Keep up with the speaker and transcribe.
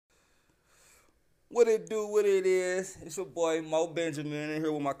What it do, what it is. It's your boy Mo Benjamin in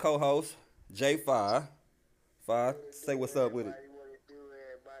here with my co-host, J5. Five, What it do, say what's up with it. everybody? What it do,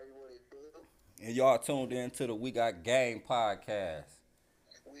 everybody? What it do? And y'all tuned in to the We Got Game podcast.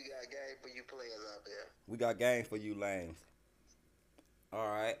 We got game for you players out there. We got game for you lames.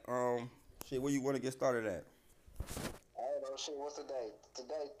 Alright, shit, where you wanna get started at? I don't know shit. What's the day?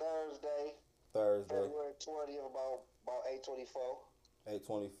 Today, Thursday, Thursday, February 20th, about 8:24.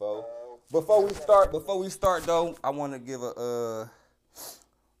 8:24. Before What we you got? start, before we start though, I wanna give I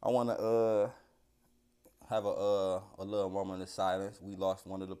wanna have a little moment of silence. We lost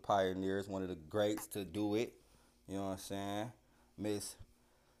one of the pioneers, one of the greats to do it. You know what I'm saying? Miss,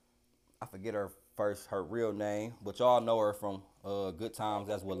 I forget her real name, but y'all know her from Good Oh, Times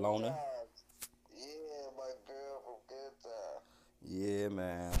from as Good Walona. Times. Yeah, my girl from Good Times. Yeah,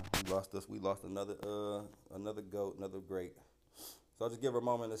 man. We lost another goat, another great. So I'll just give her a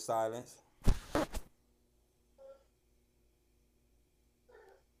moment of silence.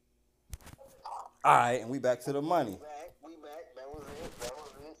 All right, and we back to the We money. back. We back. That was it. That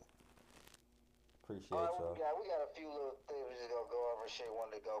was it. All Appreciate right, what we y'all. got? We got a few little things we just gonna go over. Shit,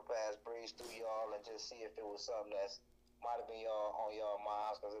 wanted to go past, breeze through y'all, and just see if it was something that's might have been y'all on y'all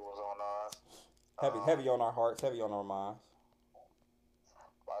minds because it was on ours. Heavy, Um, heavy on our hearts, heavy on our minds.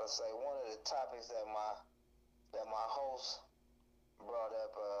 about to say one of the topics that my host brought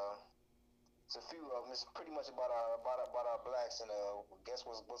up. It's a few of them. It's pretty much about our blacks and guess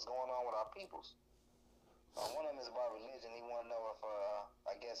what's going on with our peoples. One of them is about religion. He want to know if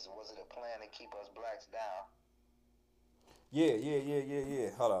I guess was it a plan to keep us blacks down? Yeah.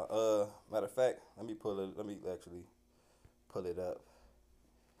 Hold on. Matter of fact, let me pull it. Let me actually pull it up.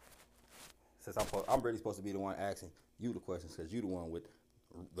 Since I'm really supposed to be the one asking you the questions, cause you the one with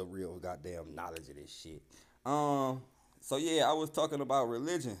the real goddamn knowledge of this shit. Um. So yeah, I was talking about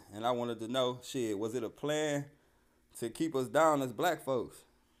religion, and I wanted to know, shit, was it a plan to keep us down as black folks?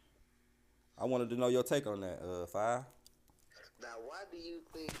 I wanted to know your take on that. Five. Now, why do you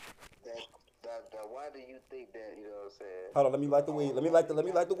think that? Why do you think that? You know what I'm saying? Hold on. Let me light the weed. Oh, Let me why light do the. you Let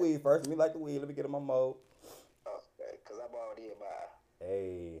me got light the that? weed first. Let me light the weed. Let me get in my mode. Okay, because I'm already in my.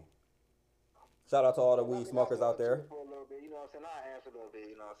 Hey. Shout out to all the So let weed me not smokers go out into there. it for a little bit. You know what I'm saying? I answer a little bit.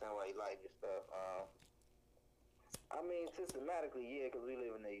 You know what I'm saying? Why you like your stuff. I mean, systematically, yeah, because we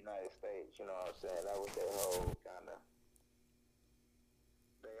live in the United States. You know what I'm saying? That was their whole kind of,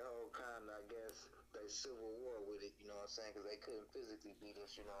 I guess, they civil war with it. You know what I'm saying? Because they couldn't physically beat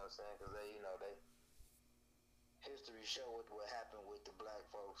us. You know what I'm saying? Because they history show what happened with the black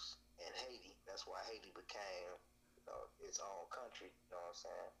folks in Haiti. That's why Haiti became, its own country. You know what I'm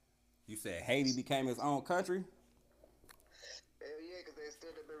saying? You said Haiti became its own country. Hell yeah, because they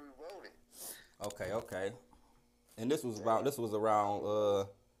still have been revolted. Okay. And this was They around. This was around. almost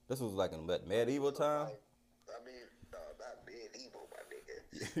This was like in what, like medieval some time. like I mean, no, not medieval, my nigga.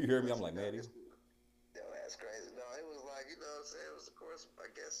 You It hear me? was I'm like no, this medieval. no, that's crazy. No, it was like what I'm saying. It was of course,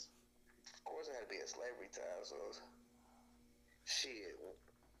 I guess, of course, it had to be a slavery time. So shit.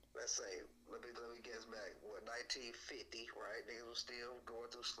 Let's say let me guess back. What 1950, right? Niggas was still going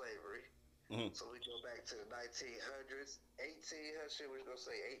through slavery. Hmm. So we go back to the 1900s, 1800 shit. We're gonna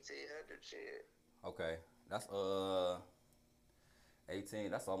say 1800 shit. Okay, that's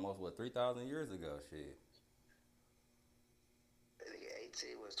 18. That's almost what 3,000 years ago. Shit. I think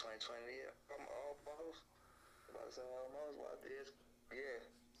 18 was 2020. Yeah, I'm almost about to say almost like this. Yeah,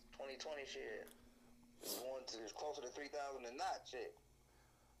 2020 shit. It's going to it's closer to 3,000 than not shit.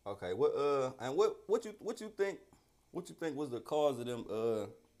 Okay. What you think was the cause of them?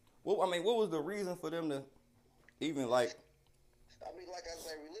 What was the reason for them to even like? I mean, like I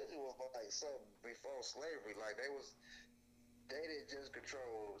say, religion was like something before slavery. Like they didn't just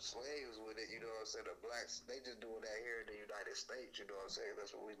control slaves with it. You know what I'm saying? The blacks they just doing that here in the United States. You know what I'm saying?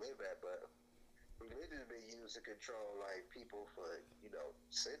 That's where we live at, but religion's been used to control like people for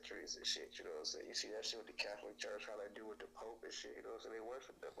centuries and shit. You know what I'm saying? You see that shit with the Catholic Church, how they do with the Pope and shit. You know what I'm saying? They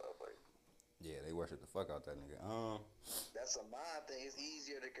worship that motherfucker. Yeah, they worship the fuck out that nigga. That's a mind thing. It's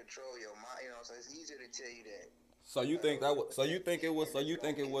easier to control your mind. You know what I'm saying? It's easier to tell you that. So you think that was? So you That think it was? So ignorance you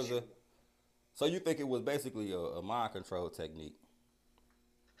think gonna it get was you. a? So you think it was basically a mind control technique?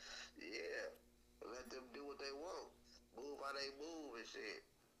 Yeah. Let them do what they want. Move how they move and shit.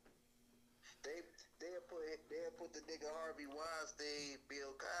 They they'll put the nigga Harvey Weinstein,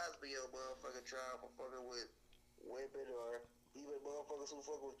 Bill Cosby on motherfucking trial for fucking with women or even motherfuckers who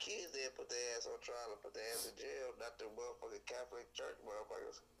fuck with kids. They'll put their ass on trial and put their ass in jail. Not the motherfucking Catholic Church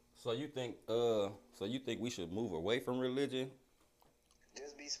motherfuckers. So you think we should move away from religion?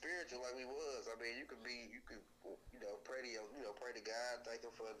 Just be spiritual like we was. I mean, you could pray to God, thank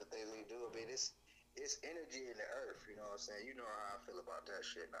Him for the things we do. I mean, it's energy in the earth. You know what I'm saying? You know how I feel about that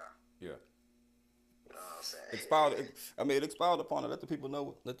shit now. Yeah. You know what I'm saying? Expound. I mean, expound upon it. Let the people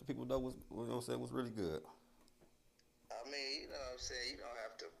know. Let the people know what's, you know what I'm saying, what's really good. I mean, you know what I'm saying? You don't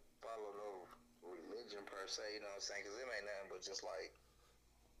have to follow no religion per se. You know what I'm saying? Because it ain't nothing but just like,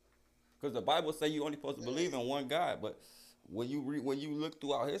 Because the Bible say you only supposed to believe in one God, but when you look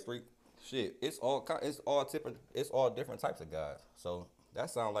throughout history, shit, it's all different types of gods. So that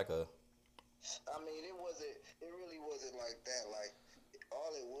sounds like a I mean, it wasn't. It really wasn't like that. Like all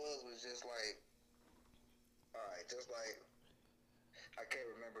it was just like, all right, just like I can't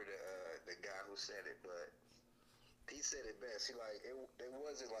remember the guy who said it, but he said it best. He like it. They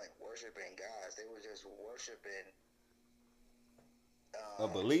wasn't like worshiping gods. They were just worshiping a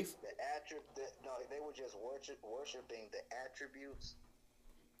belief. No, they were just worshiping the attributes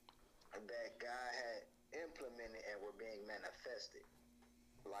that God had implemented and were being manifested.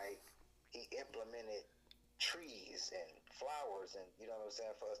 Like he implemented trees and flowers and you know what I'm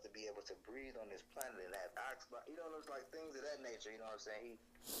saying for us to be able to breathe on this planet and have oxygen. You know, it's like things of that nature. You know what I'm saying?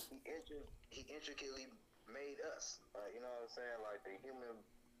 He intricately made us. You know what I'm saying? Like the human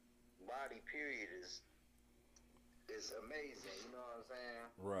body period is amazing. You know what I'm saying?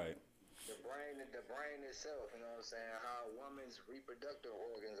 Right. The brain itself. You know what I'm saying? How a woman's reproductive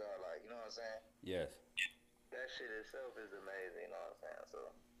organs are like. You know what I'm saying? Yes. That shit itself is amazing. You know what I'm saying? So.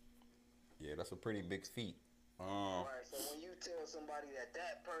 Yeah, that's a pretty big feat. Right. So when you tell somebody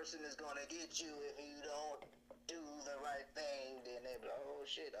that person is gonna get you if you don't do the right thing, then they be like, oh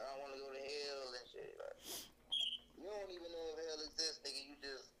shit, I don't want to go to hell and shit. Like, you don't even know if hell exists, nigga. You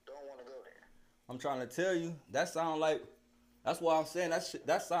just don't want to go there. I'm trying to tell you, that sound like. That's why I'm saying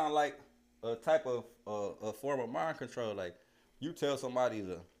that sound like a type of a form of mind control. Like you tell somebody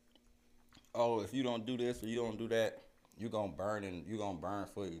to, oh, if you don't do this or you don't do that, you're gonna burn and you're gonna burn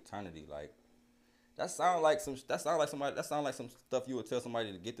for eternity. Like that sound like some stuff you would tell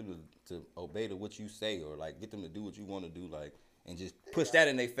somebody to get them to obey to what you say or like get them to do what you want to do, like, and just push that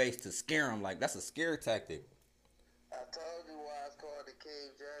in their face to scare them. Like that's a scare tactic. I told you why it's called the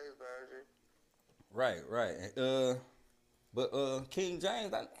King James version. Right. But King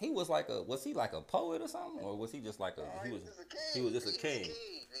James, was he like a poet or something, or was he just like He was just a king. He was just a king. He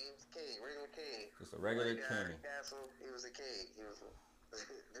was a king, regular king. Just a regular king. Castle, he was a king. He was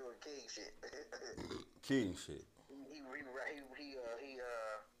doing king shit. King shit. He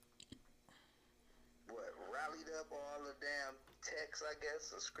rallied up all the damn texts, I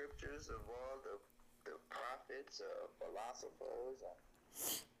guess, the scriptures of all the prophets, philosophers,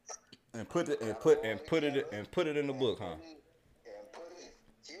 and put it in the book, huh?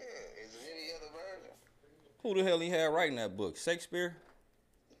 Yeah, is there any other version? Who the hell he had writing that book? Shakespeare?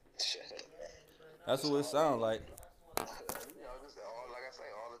 That's what it sounds like. You know, just like I say,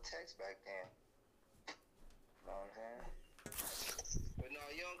 all the text back then. You know what I'm saying? But no,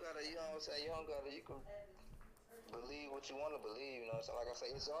 you don't gotta, you know what I'm saying? You can believe what you want to believe, you know what I'm saying? Like I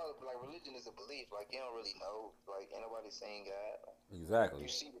say, it's all, like, religion is a belief. Like, you don't really know. Like, ain't nobody saying God. Exactly.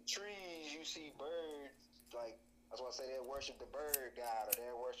 You see the trees, you see birds, like, that's why I say they worship the bird god, or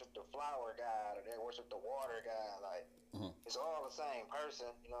they worship the flower god, or they worship the water god. Like, it's all the same person,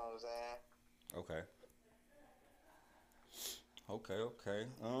 you know what I'm saying? Okay.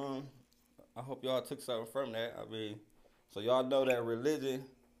 I hope y'all took something from that. I mean, so y'all know that religion,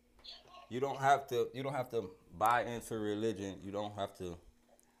 you don't have to buy into religion. You don't have to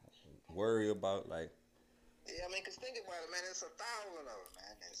worry about like. Yeah, I mean, cause think about it, man. It's 1,000 of them,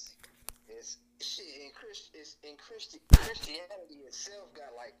 man. It's shit in Christianity itself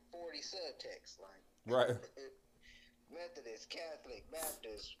got like 40 subtexts, like Right. Methodist, Catholic,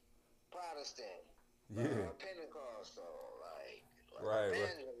 Baptist, Protestant, Pentecostal, like right.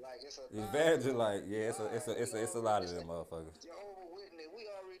 like it's a Evangelite, yeah, it's a lot of them motherfuckers. Jehovah Witness, we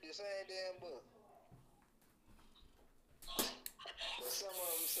all read the same damn book. But some of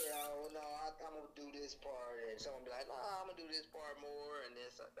them say, oh, no, I'm going to do this part. And some will be like, nah, I'm going to do this part more. And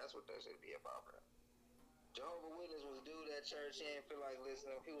that's what that should be about, bro. Jehovah Witness was a dude at church. He didn't feel like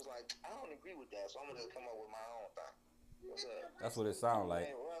listening. He was like, I don't agree with that, so I'm going to just come up with my own thing. What's up? That's what it sounded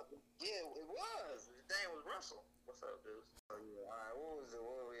like. Yeah, it was. His name was Russell. What's up, dude? Oh, yeah. All right, what was it?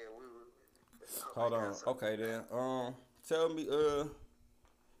 Hold on. Okay, then. Tell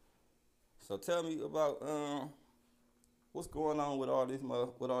me about what's going on with all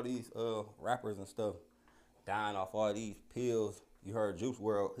these rappers and stuff dying off all these pills. You heard Juice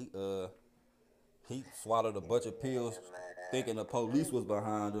WRLD, he swallowed a bunch of pills thinking the police was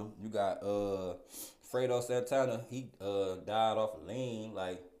behind him. You got Fredo Santana, he died off of lean.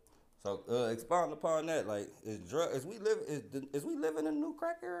 Like, so expound upon that. Like, is we living in a new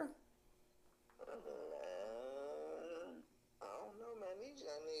crack era? I don't know, man. These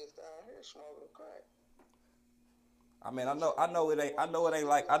young niggas down here smoking crack. I mean, I know it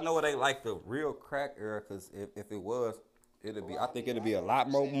ain't like the real crack era. Cause if it was, I think it'd be a lot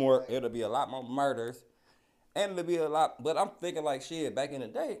more. It'll be a lot more murders, and it'll be a lot. But I'm thinking like shit. Back in the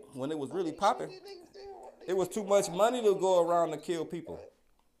day when it was really popping, it was too much money to go around to kill people.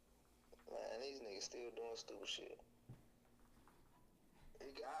 Man, these niggas still doing stupid shit.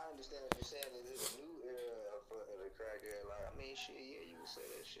 I understand what you're saying. This is a new era for the crack era. Like, I mean, shit, yeah, you can say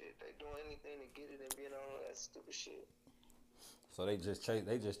that shit. They doing anything to get it and being on that stupid shit. So they just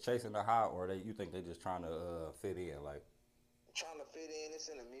chasing the high, or you think they just trying to fit in, like trying to fit in, it's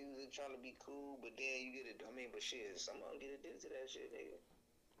in the music, trying to be cool, but then you get it. I mean, but shit, some of them get addicted to that shit, nigga,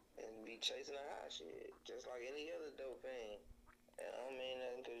 and be chasing the high shit, just like any other dope thing. And I don't mean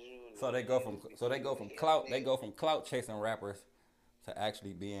nothing because you. So they go from clout chasing rappers to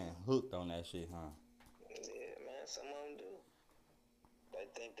actually being hooked on that shit, huh? Yeah, man, some of them do. They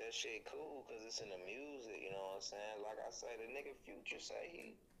think that shit cool because it's in the music, you know what I'm saying? Like I say, the nigga Future say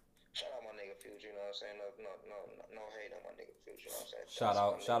he. Shout out my nigga Future, you know what I'm saying? No hate on my nigga Future, you know what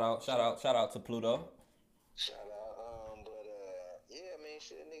I'm saying? Shout out to Pluto. Shout out, yeah, I mean,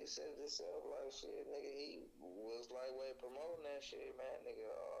 shit, nigga said himself, like, shit, nigga, he was lightweight promoting that shit, man,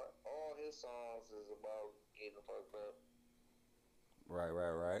 nigga, all his songs is about getting fucked up. Right.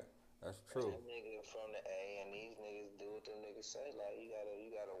 That's true. That nigga from the A, and these niggas do what them niggas say, like, you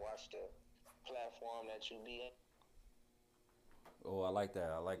gotta watch the platform that you be in. Oh, I like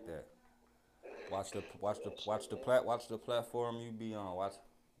that. Watch the platform you be on.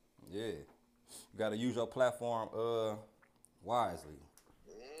 Yeah. You gotta use your platform wisely.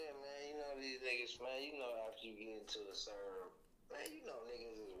 Yeah, man, you know these niggas, man. You know after you get into a certain, man, you know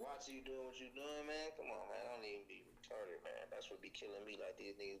niggas is watching you doing what you doing, man. Come on, man. Don't even be retarded, man. That's what be killing me. Like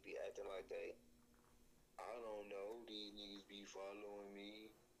these niggas be acting like they. I don't know. These niggas be following me.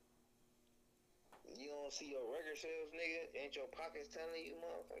 You don't see your record sales, nigga. Ain't your pockets telling you,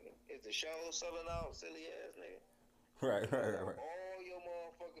 motherfucker? Is the show selling out, silly ass nigga? Right. All your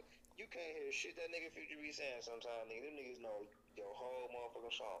motherfucker. You can't hear shit that nigga Future be saying sometimes, nigga. Them niggas know your whole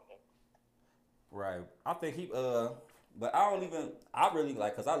motherfucking song, man. Right. I think but I really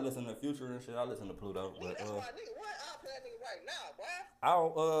like, cause I listen to Future and shit. I listen to Pluto, but that's why, nigga. What? I'll play that nigga right now, boy.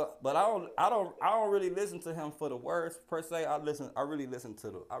 I don't really listen to him for the words per se. I really listen to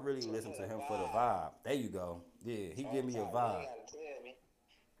him for the vibe. There you go. Yeah, he give me a vibe. You gotta tell me,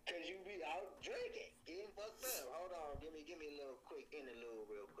 cause you be out drinking, getting fucked up. Hold on, give me a little quick interlude,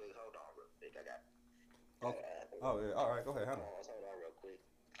 real quick. Hold on, real quick. I got. Okay. Oh yeah. All right. Go ahead. Hold on, real quick.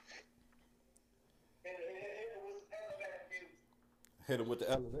 Hit him with the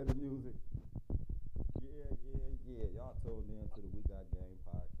elevator music. Yeah. Y'all tuned in to the We Got Game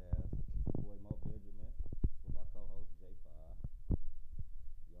podcast. Boy Mo Benjamin with my co-host J5.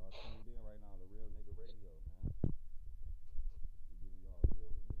 Y'all tuned in right now to Real Nigga Radio, man. We giving y'all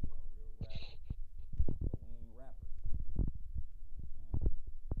real rap, but we ain't rappers. You know what I'm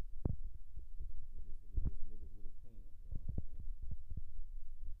saying? We just niggas with a pen. You know what I'm saying?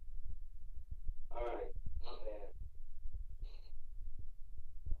 All right, my bad.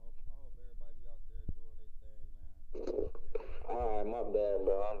 I hope everybody out there doing their thing, man. Alright, my bad,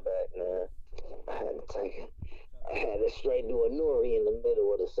 bro. I'm back, man. I had to straight do a Nori in the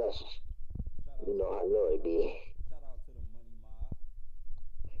middle of the session. You know how Nori be. Shout out to the Money Mob.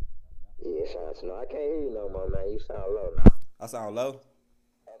 Yeah, shout out to no. I can't hear you no more, man. You sound low now. I sound low? Okay,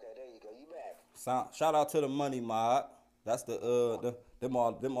 there you go. You back. Shout out to the Money Mob. That's them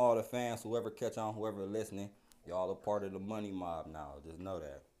all the fans, whoever catch on, whoever listening. Y'all a part of the Money Mob now. Just know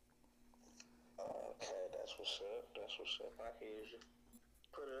that. Okay, that's what's up. I hear you.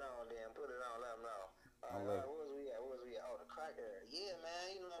 Put it on, then. Let them know. All right, where was we at? Oh, the cracker. Yeah,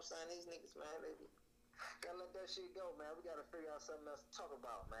 man. You know what I'm saying? These niggas, man, they gotta let that shit go, man. We gotta figure out something else to talk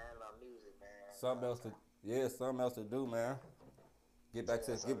about, man. About music, man. Something else to do, man. Get back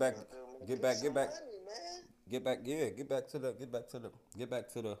to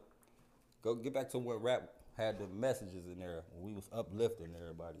what rap had the messages in there when we was uplifting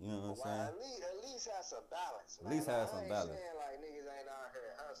everybody. You know what I'm saying? At least have some balance. At least have some balance. Saying like niggas ain't out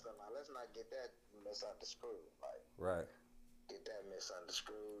here hustling. Like, let's not get that misunderstood. Like, right. Get that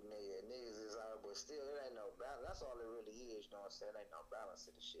misunderstood, nigga. Niggas is out, but still, it ain't no balance. That's all it really is. You know what I'm saying? Ain't no balance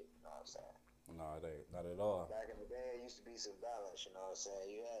to the shit. You know what I'm saying? No, it ain't. Not at all. Back in the day, it used to be some balance. You know what I'm saying?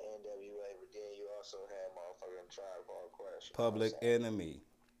 You had NWA, but then you also had motherfucking Tribe Called Quest. Public Enemy.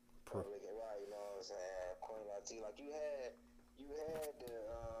 Public, right? You know what I'm saying? Queen Latifah. Like you had the,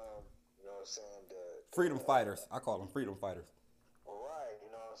 you know what I'm saying? The freedom fighters. I call them freedom fighters. Right.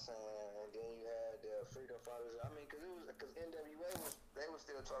 You know what I'm saying? And then you had Father's Day. I mean, cause NWA they was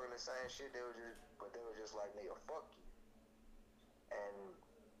still talking the same shit. They were just like, nigga, fuck you. And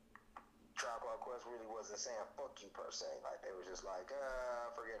Tribe Called Quest really wasn't saying fuck you per se. Like, they was just like,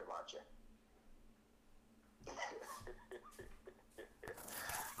 forget about you.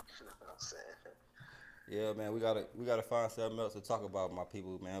 You know what I'm saying? Yeah, man, we gotta find something else to talk about, my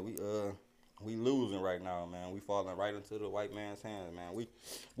people, man. We losing right now, man. We falling right into the white man's hands, man.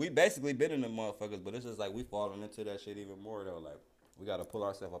 We basically been in the motherfuckers, but it's just like we falling into that shit even more though. Like, we gotta pull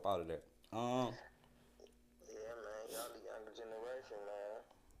ourselves up out of that. Yeah, man. Y'all the younger generation, man.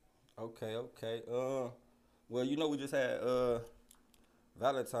 Okay. Well, you know we just had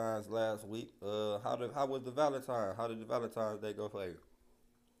Valentine's last week. How was the Valentine? How did the Valentine's Day go for you?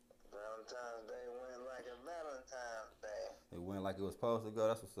 Valentine's Day went like a Valentine's Day. It went like it was supposed to go.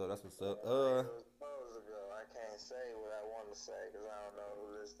 That's what's up. That's what's up. It was supposed to go. I can't say what I want to say because I don't know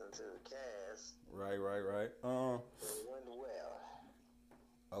who listened to the cast. Right. It went well.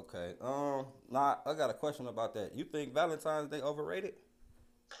 Okay. Nah, I got a question about that. You think Valentine's Day overrated?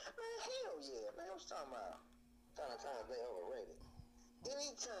 Man, hell yeah, man. I was talking about Valentine's Day overrated.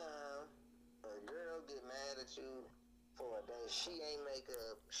 Anytime a girl get mad at you for a day she ain't make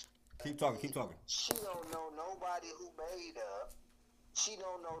up. Keep talking. She don't know nobody who made up. She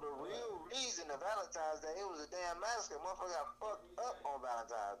don't know the real reason of Valentine's Day. It was a damn massacre. Motherfucker got fucked up on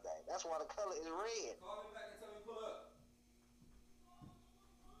Valentine's Day. That's why the color is red. Call him back and tell me pull up.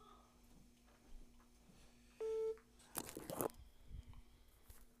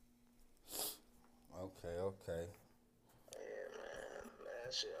 Okay. Yeah, man.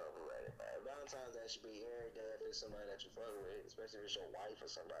 That shit overrated, man. Valentine's Day should be every day if it's somebody that you fuck with, especially if it's your wife or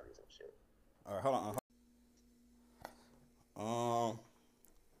somebody or some shit. All right, hold on.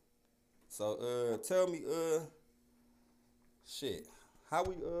 So tell me shit. How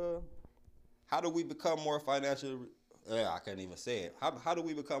do we become more financially I can't even say it. How do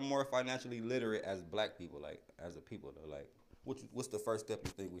we become more financially literate as black people, like as a people though? Like what's the first step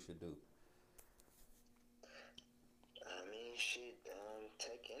you think we should do? I mean, shit,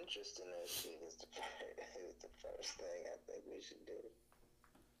 take interest in that shit is the first thing I think we should do.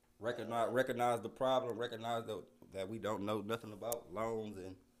 Recognize the problem, recognize that we don't know nothing about loans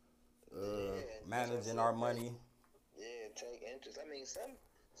and managing our money. Yeah, take interest. I mean, some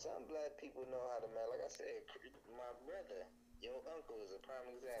black people know how to manage. Like I said, my brother, your uncle is a prime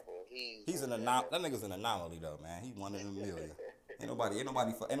example. He's an that nigga's an anomaly though, man. He's one in a million. Ain't nobody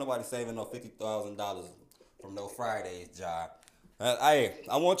saving no $50,000 from no Fridays job. Hey,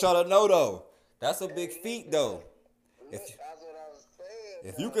 I want y'all to know though, that's a big feat though. That's what I was saying.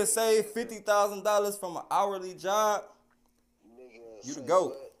 If you can save $50,000 from an hourly job, nigga, you the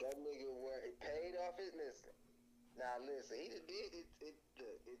GOAT. That nigga paid off his listen. Now listen, he did it. It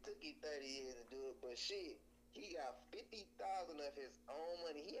took him 30 years to do it, but shit, he got 50,000 of his own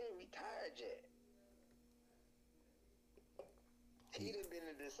money. He ain't retired yet. He done been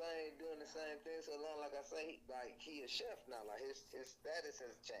doing the same thing so long. Like I say, he a chef now. Like his status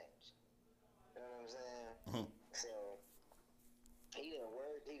has changed. You know what I'm saying? Mm-hmm. So he done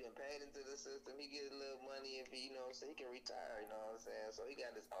worked. He done paid into the system. He get a little money if he, so he can retire. You know what I'm saying? So he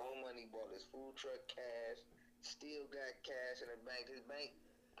got his own money. Bought his food truck cash. Still got cash in the bank. His bank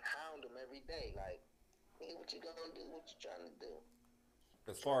hound him every day. Like, hey, what you gonna do? What you trying to do?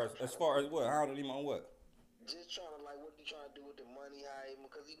 As far as what? How did he on what? Just trying to, like, what you trying to do with the money? How he,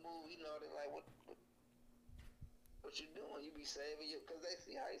 because he moved, they like, what you doing? You be saving because they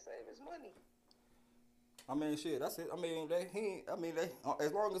see how he save his money. I mean, shit, that's it. I mean, as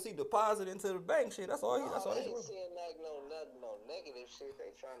long as he deposit into the bank, shit, that's all he doing. Ain't seeing like no negative shit.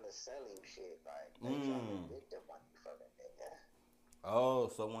 They trying to sell him shit, like they trying to get the money for that nigga. Oh,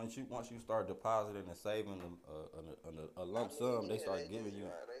 so once you start depositing and saving a lump sum, they start giving you.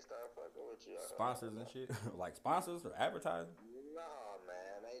 They start fucking with you. Sponsors and shit, like sponsors or advertising. No,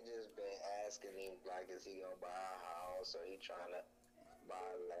 man, they just been asking him like, is he gonna buy a house or he trying to buy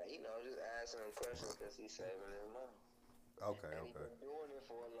land? Just asking him questions because he's saving his money. Okay. He's been doing it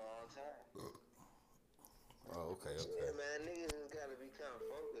for a long time. Oh, okay. Yeah, man, niggas just gotta become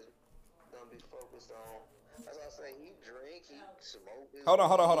focused. Don't be focused on. That's why I say he drink, he smoke. Hold on.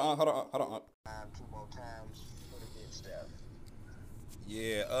 2 more times for the good stuff.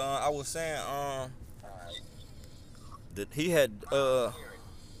 Yeah, I was saying, Alright. that he had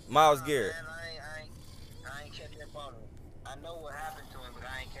Myles Garrett. Man, I ain't catch up on him. I know what happened to him, but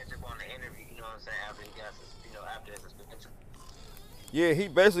I ain't catch up on the interview. You know what I'm saying? After he got, after his suspension. Yeah, he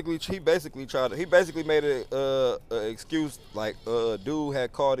basically made a excuse, like dude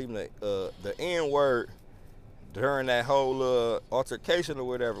had called him the N word during that whole altercation or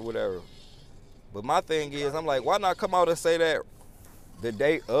whatever. But my thing is, I'm like, why not come out and say that the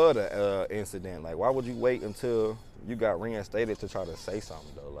day of the incident? Like, why would you wait until you got reinstated to try to say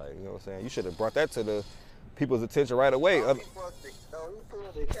something though? Like, you know what I'm saying? You should have brought that to the people's attention right away. Oh, he pulled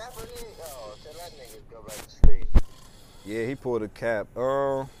the cap on it? Oh, tell that nigga go back to street. Yeah, he pulled a cap.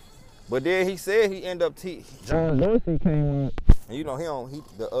 But then he said he ended up John Dorsey came out. And you know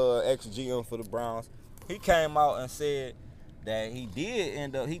the ex GM for the Browns. He came out and said that he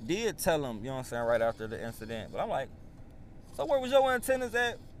did tell him, you know what I'm saying, right after the incident. But I'm like, so where was your antennas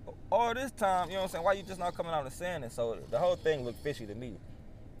at all this time? You know what I'm saying? Why you just not coming out and saying it? So the whole thing looked fishy to me.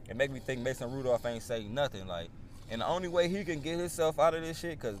 It make me think Mason Rudolph ain't saying nothing. Like, and the only way he can get himself out of this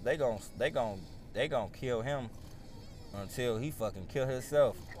shit, cause they gon' kill him until he fucking kill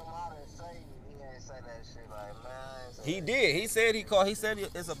himself. He did. He said he said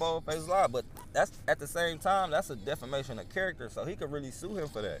it's a bold-faced lie, but that's at the same time that's a defamation of character. So he could really sue him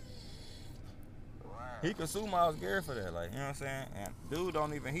for that. He could sue Myles Garrett for that, like, you know what I'm saying? And dude he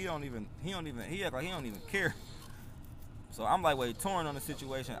act like he don't even care. So I'm like, wait, torn on the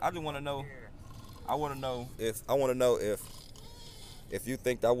situation. I just want to know. I want to know if you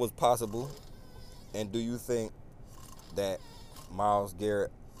think that was possible, and do you think that Myles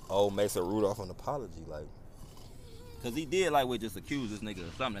Garrett owed Mason Rudolph an apology, like? Cause he did like just accuse this nigga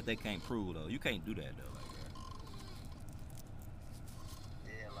of something that they can't prove though. You can't do that though.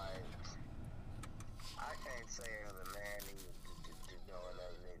 Yeah, like I can't say other man to know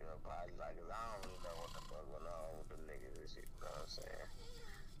another nigga apologize, like, cause I don't really know what the fuck went on with the niggas and shit. You know what I'm saying?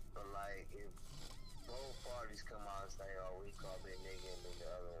 But like, if both parties come out and say, "Oh, we called me a nigga," and then the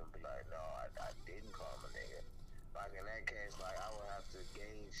other one be like, "No, I didn't call him a nigga." Like in that case, like I would have to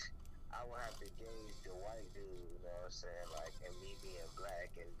gauge the white dude, you know what I'm saying? Like, and me being black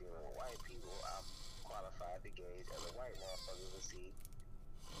and dealing with white people, I'm qualified to gauge other white motherfuckers to see,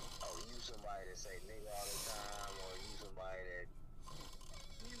 oh, you somebody that say nigga all the time, or you somebody that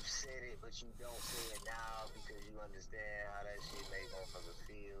you said it but you don't say it now because you understand how that shit make motherfuckers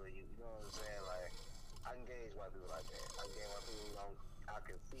feel. You know what I'm saying? Like, I can gauge white people like that. I can gauge white people who don't, I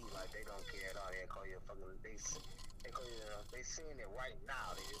can see like they don't care at all. They call you a fucking, they saying it right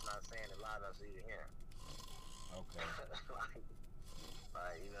now. They just not saying it loud enough so you can hear. Okay.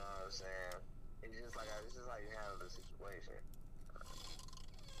 like, you know what I'm saying? It's just like you handle the situation.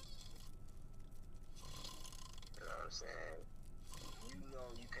 You know what I'm saying? You know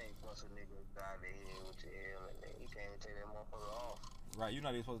you can't bust a nigga down the head with your helmet, and you can't even take that motherfucker off. Right, you're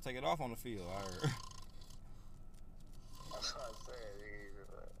not even supposed to take it off on the field. I heard. That's what I said.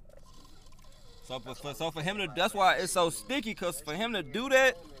 So for him to, that's why it's so sticky, cause for him to do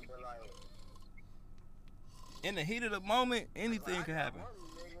that in the heat of the moment, anything can happen.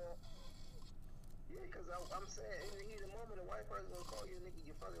 Yeah, cause I'm saying in the heat of the moment, a white person gonna call you a nigga,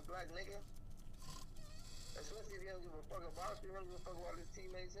 you fucking black nigga. Especially if he don't give a fuck about you, he don't give a fuck about his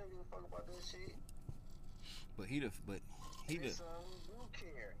teammates, he don't give a fuck about that shit. But he Some who do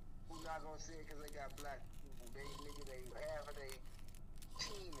care, who not gonna say it cause they got black people. They half of their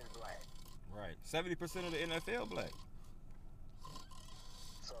team is black. Right. 70% of the NFL black.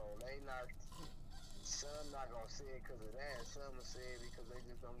 So they not, some not gonna say it because of that. Some will say it because they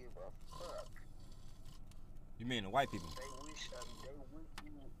just don't give a fuck. You mean the white people? They wish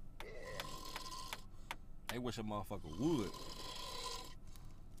you, yeah. They wish a motherfucker would.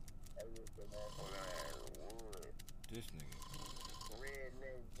 They wish a motherfucker would. This nigga.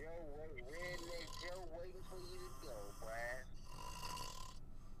 Redneck Joe waiting for you to go, bruh.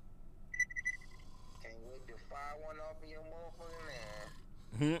 Can't wait to fire one off in your motherfucking ass.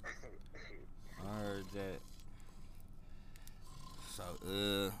 I heard that. So,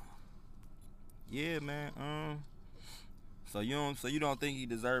 yeah, man. So you don't think he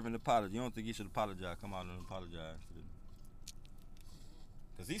deserve an apology? You don't think he should apologize? Come out and apologize.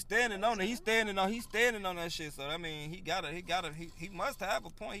 Cause he's standing on it. He's standing on that shit. So I mean, he must have a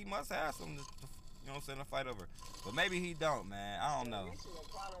point. He must have something to you know what I'm saying, to fight over. But maybe he don't, man. I don't know.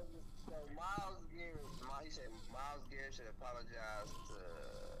 Myles Garrett should apologize to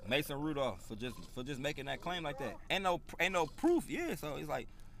Mason Rudolph for just making that claim like that. Ain't no proof. Yeah, so it's like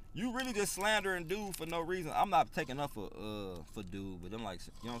you really just slandering dude for no reason. I'm not taking up for dude, but I'm like,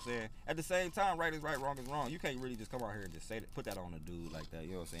 you know what I'm saying? At the same time, right is right, wrong is wrong. You can't really just come out here and just say that, put that on a dude like that,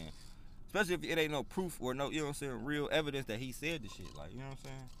 you know what I'm saying? Especially if it ain't no proof or no, you know what I'm saying, real evidence that he said the shit, like, you know what I'm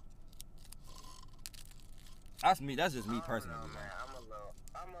saying? That's me. That's just me personally. I don't know, man.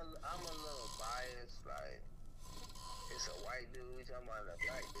 I'm a little biased. Like, it's a white dude. We talking about a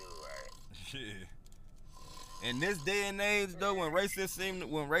black dude, right? Shit. In this day and age, though, when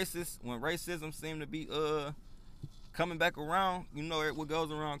racism seem to be coming back around, you know, what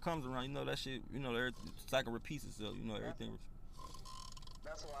goes around comes around. You know that shit. You know, the cycle repeats itself. You know everything.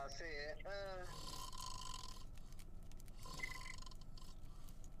 That's why I said,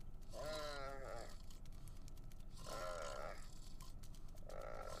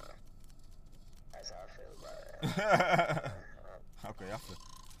 that's how I feel about it. Okay, I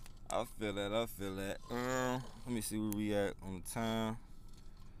feel that. I feel that. Let me see where we at on the time.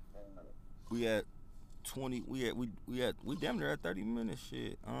 We at 20. We damn near at 30 minutes.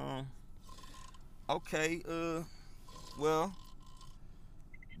 Shit. Okay. Well,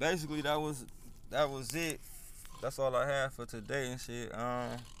 basically that was it. That's all I have for today and shit.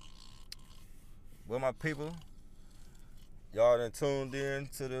 Well, my people, y'all done tuned in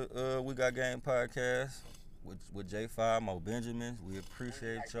to the We Got Game podcast with J5 Mo Benjamins. We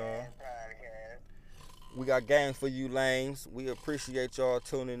appreciate y'all. We got game for you lames. We appreciate y'all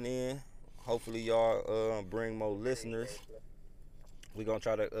tuning in. Hopefully y'all bring more listeners. We gonna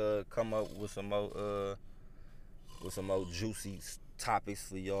try to come up with some more juicy topics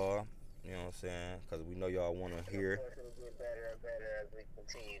for y'all. You know what I'm saying? Because we know y'all want to hear. It'll get better and better as we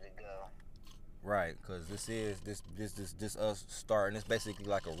continue to go. Right, because this us starting. It's basically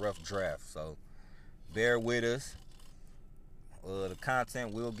like a rough draft. So bear with us. The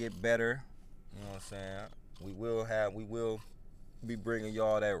content will get better. You know what I'm saying? We will be bringing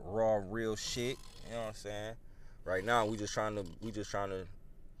y'all that raw, real shit. You know what I'm saying? Right now, we just trying to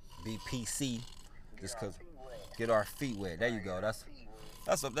be PC, just cause get our feet wet. There you go. That's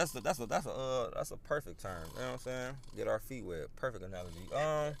a perfect term. You know what I'm saying? Get our feet wet. Perfect analogy.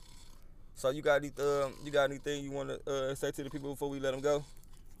 So you got anything you want to say to the people before we let them go?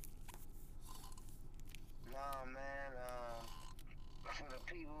 Nah, man. For the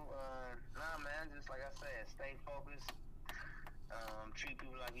people, nah, man. Just like I said, stay focused. Treat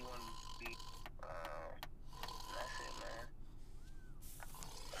people like you want to be. That's it, man.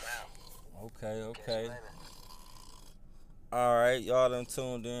 I'm out. Okay. All right, y'all done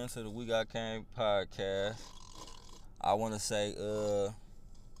tuned in to the We Got Game podcast. I want to say,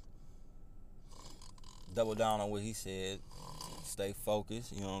 double down on what he said. Stay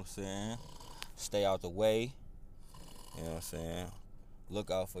focused, you know what I'm saying? Stay out the way, you know what I'm saying? Look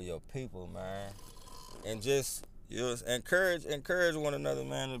out for your people, man. And just encourage one another,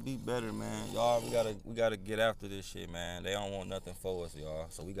 man, to be better, man. Y'all, we gotta get after this shit, man. They don't want nothing for us, y'all.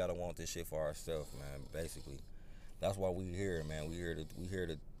 So we gotta want this shit for ourselves, man. Basically, that's why we here, man. We here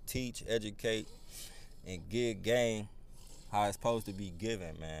to teach, educate, and give game how it's supposed to be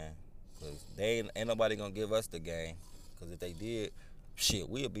given, man. Cause ain't nobody gonna give us the game. Cause if they did, shit,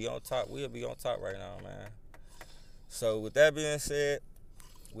 we'll be on top. We'll be on top right now, man. So with that being said,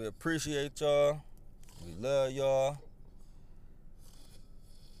 we appreciate y'all. We love y'all.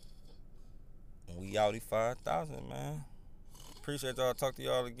 And we outie 5,000, man. Appreciate y'all. Talk to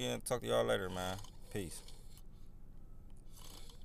y'all again. Talk to y'all later, man. Peace.